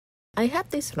I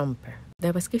have this romper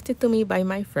that was gifted to me by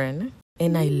my friend,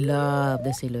 and I love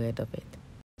the silhouette of it.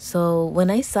 So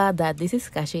when I saw that this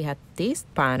Iskashi had this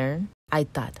pattern, I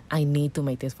thought I need to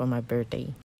make this for my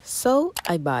birthday. So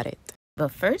I bought it. But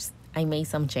first, I made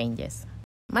some changes.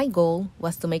 My goal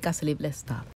was to make a sleeveless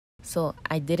top. So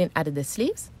I didn't add the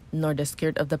sleeves nor the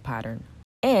skirt of the pattern.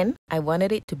 And I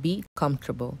wanted it to be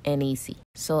comfortable and easy.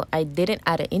 So I didn't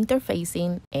add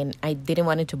interfacing, and I didn't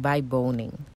want it to buy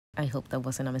boning. I hope that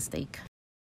wasn't a mistake.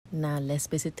 Now let's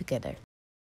piece it together.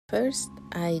 First,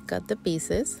 I cut the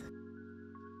pieces.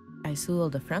 I sew all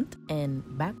the front and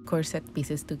back corset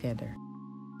pieces together.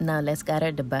 Now let's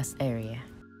gather the bust area.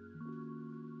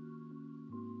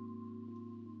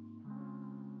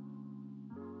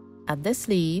 Add the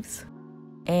sleeves,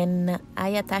 and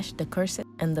I attached the corset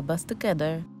and the bust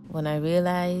together when I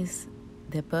realized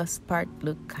the bust part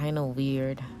looked kind of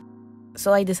weird.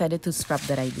 So I decided to scrap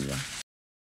that idea.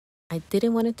 I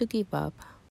didn't want it to give up.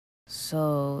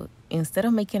 So instead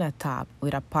of making a top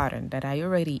with a pattern that I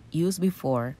already used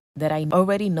before, that I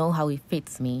already know how it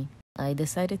fits me, I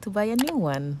decided to buy a new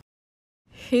one.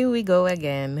 Here we go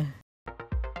again.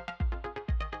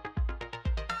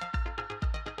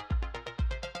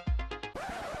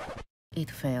 It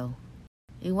fell.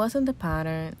 It wasn't the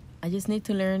pattern. I just need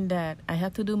to learn that I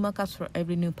have to do mock-ups for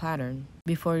every new pattern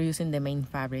before using the main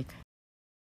fabric.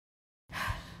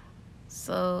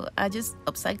 So I just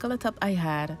upcycled a top I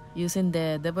had using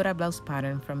the Deborah blouse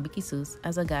pattern from Vicky Sue's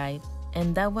as a guide,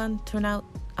 and that one turned out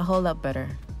a whole lot better.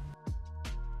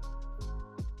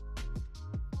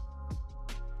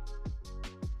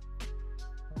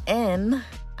 And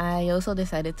I also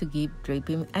decided to give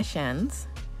draping a chance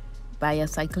by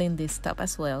upcycling this top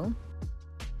as well.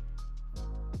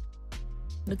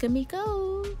 Look at me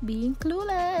go, being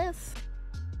clueless.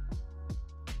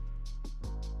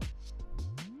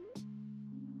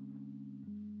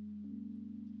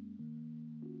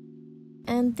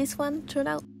 And this one turned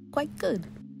out quite good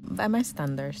by my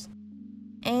standards.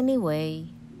 Anyway,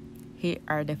 here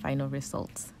are the final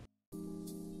results.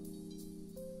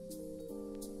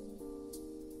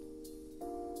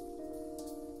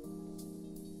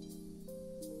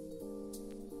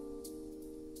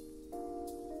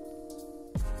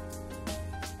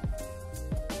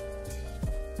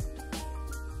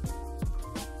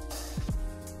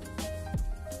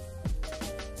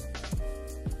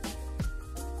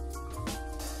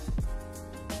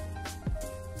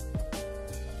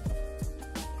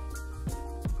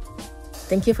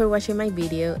 Thank you for watching my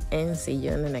video, and see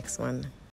you in the next one.